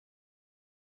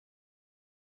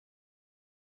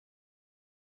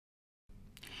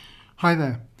Hi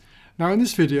there. Now in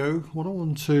this video what I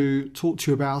want to talk to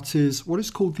you about is what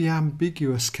is called the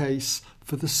ambiguous case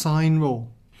for the sine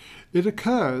rule. It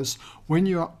occurs when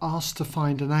you are asked to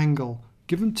find an angle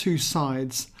given two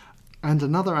sides and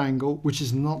another angle which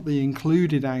is not the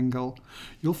included angle.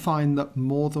 You'll find that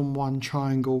more than one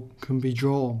triangle can be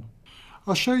drawn.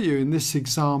 I'll show you in this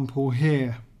example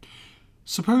here.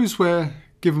 Suppose we're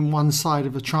given one side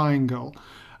of a triangle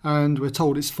and we're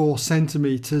told it's 4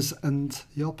 centimeters and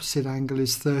the opposite angle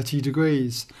is 30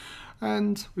 degrees.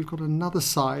 And we've got another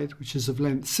side which is of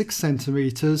length 6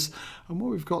 centimeters, and what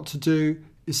we've got to do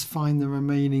is find the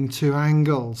remaining two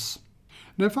angles.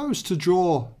 Now if I was to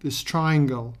draw this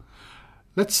triangle,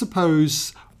 let's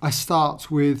suppose I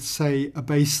start with, say, a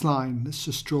baseline. Let's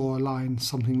just draw a line,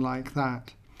 something like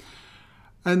that.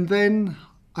 And then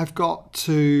I've got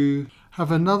to have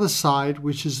another side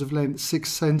which is of length 6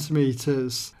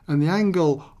 centimeters, and the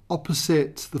angle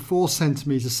opposite the 4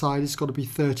 centimeter side has got to be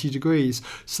 30 degrees.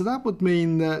 So that would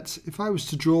mean that if I was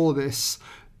to draw this,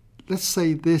 let's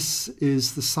say this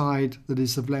is the side that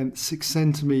is of length 6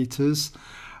 centimeters,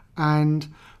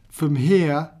 and from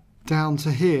here down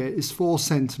to here is 4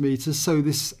 centimeters, so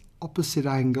this opposite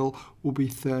angle will be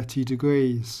 30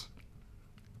 degrees.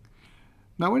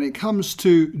 Now when it comes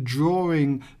to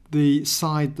drawing the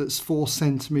side that's 4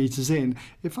 centimeters in,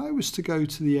 if I was to go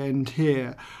to the end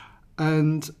here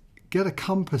and get a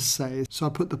compass, say, so I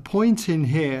put the point in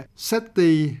here, set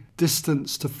the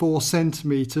distance to 4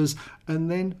 centimeters and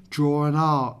then draw an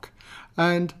arc,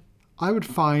 and I would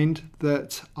find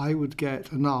that I would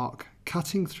get an arc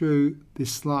cutting through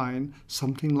this line,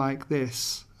 something like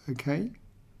this, okay,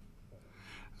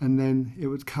 and then it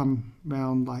would come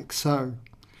round like so.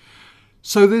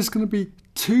 So there's going to be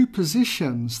two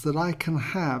positions that I can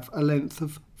have a length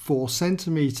of 4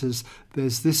 centimeters.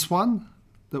 There's this one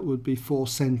that would be 4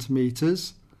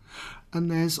 centimeters, and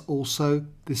there's also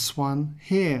this one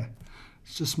here.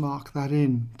 Let's just mark that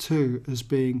in too as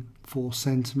being 4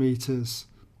 centimeters.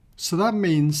 So that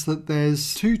means that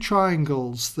there's two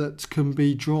triangles that can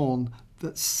be drawn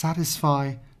that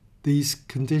satisfy these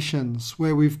conditions,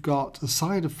 where we've got a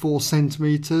side of 4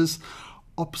 centimeters,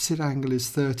 opposite angle is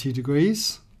 30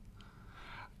 degrees,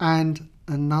 and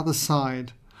another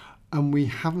side, and we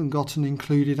haven't got an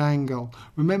included angle.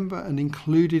 Remember, an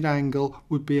included angle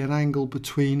would be an angle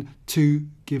between two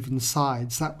given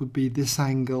sides. That would be this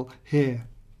angle here.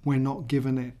 We're not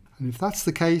given it. And if that's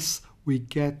the case, we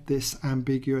get this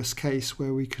ambiguous case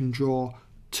where we can draw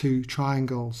two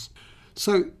triangles.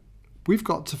 So we've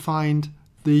got to find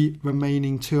the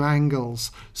remaining two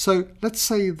angles. So let's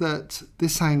say that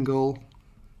this angle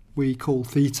we call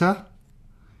theta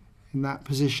in that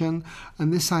position,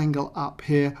 and this angle up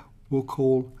here we'll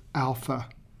call alpha.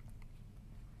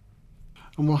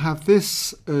 And we'll have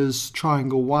this as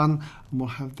triangle 1, and we'll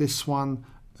have this one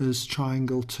as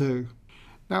triangle 2.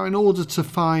 Now in order to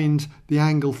find the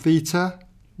angle theta,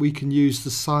 we can use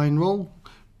the sine rule,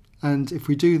 and if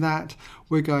we do that,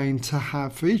 we're going to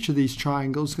have, for each of these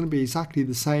triangles, it's going to be exactly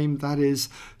the same. That is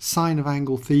sine of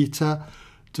angle theta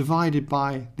divided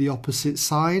by the opposite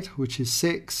side, which is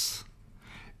 6,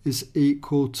 is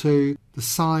equal to the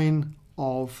sine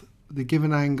of the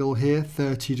given angle here,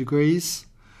 30 degrees,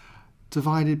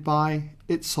 divided by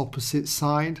its opposite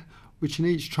side, which in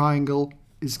each triangle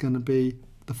is going to be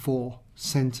the 4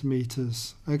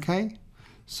 centimeters. Okay,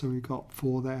 so we've got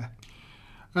 4 there.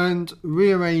 And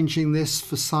rearranging this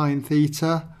for sine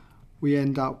theta, we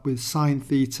end up with sine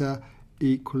theta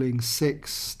equaling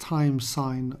 6 times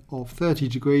sine of 30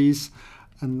 degrees,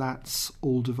 and that's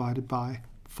all divided by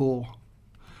 4.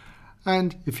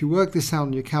 And if you work this out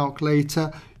on your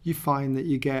calculator, you find that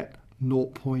you get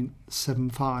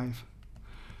 0.75.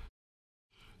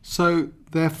 So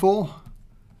therefore,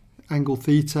 angle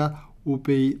theta will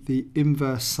be the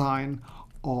inverse sine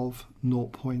of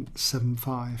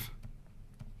 0.75.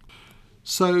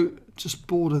 So just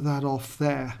border that off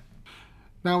there.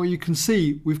 Now you can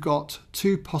see we've got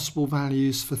two possible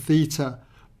values for theta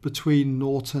between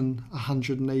 0 and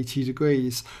 180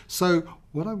 degrees. So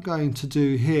what I'm going to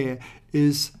do here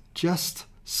is just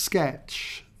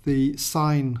sketch the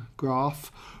sine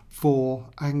graph for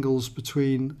angles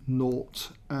between 0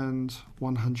 and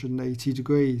 180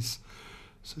 degrees.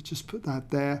 So just put that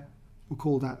there. We'll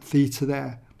call that theta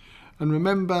there. And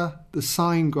remember, the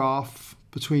sine graph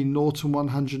between 0 and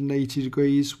 180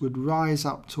 degrees would rise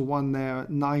up to 1 there at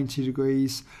 90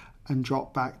 degrees and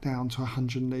drop back down to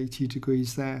 180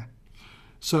 degrees there.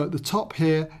 So at the top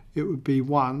here it would be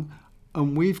 1,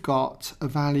 and we've got a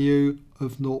value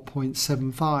of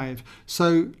 0.75.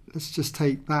 So let's just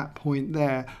take that point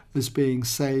there as being,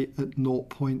 say, at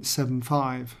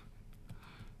 0.75.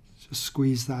 Just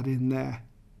squeeze that in there.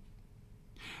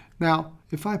 Now,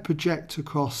 if I project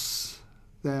across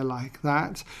there like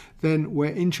that, then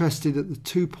we're interested at the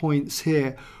 2 points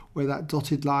here where that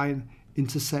dotted line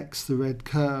intersects the red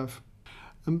curve.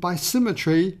 And by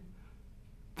symmetry,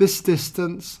 this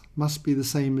distance must be the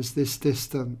same as this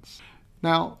distance.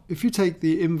 Now, if you take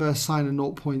the inverse sine of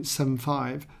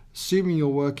 0.75, assuming you're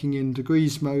working in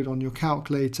degrees mode on your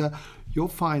calculator, you'll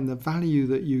find the value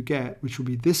that you get, which will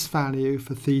be this value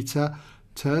for theta,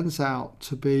 turns out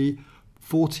to be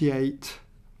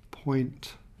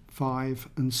 48.5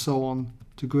 and so on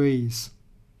degrees.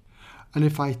 And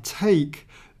if I take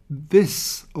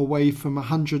this away from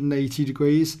 180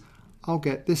 degrees, I'll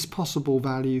get this possible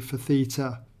value for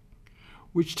theta,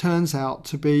 which turns out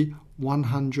to be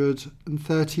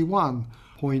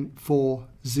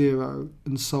 131.40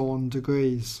 and so on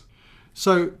degrees.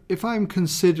 So if I'm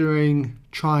considering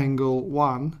triangle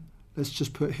 1, let's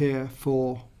just put here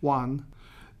for 1,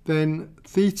 then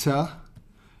theta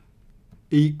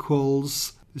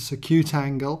equals this acute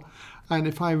angle, and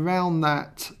if I round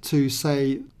that to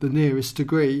say the nearest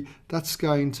degree, that's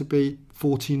going to be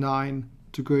 49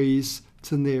 degrees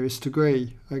to the nearest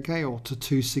degree, okay, or to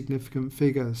 2 significant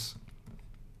figures.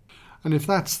 And if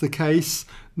that's the case,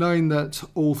 knowing that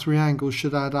all 3 angles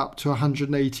should add up to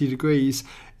 180 degrees,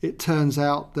 it turns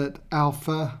out that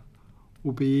alpha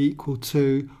will be equal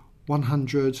to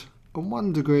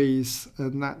 101 degrees,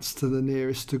 and that's to the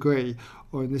nearest degree,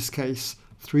 or in this case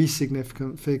 3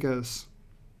 significant figures.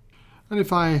 And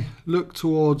if I look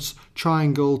towards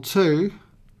triangle 2,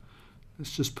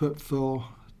 let's just put for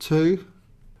 2,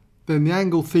 then the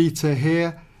angle theta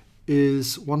here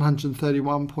is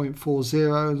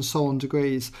 131.40 and so on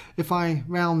degrees. If I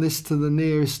round this to the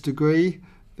nearest degree,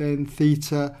 then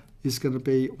theta is going to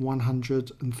be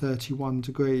 131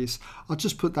 degrees. I'll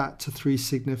just put that to 3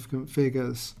 significant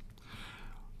figures.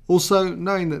 Also,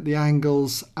 knowing that the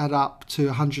angles add up to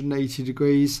 180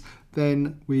 degrees,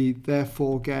 then we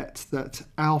therefore get that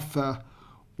alpha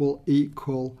will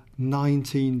equal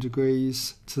 19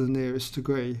 degrees to the nearest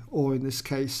degree, or in this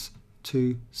case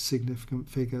 2 significant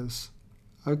figures.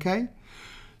 Okay,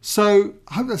 so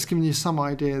I hope that's given you some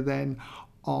idea then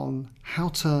on how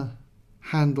to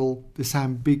handle this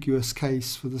ambiguous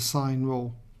case for the sine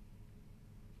rule.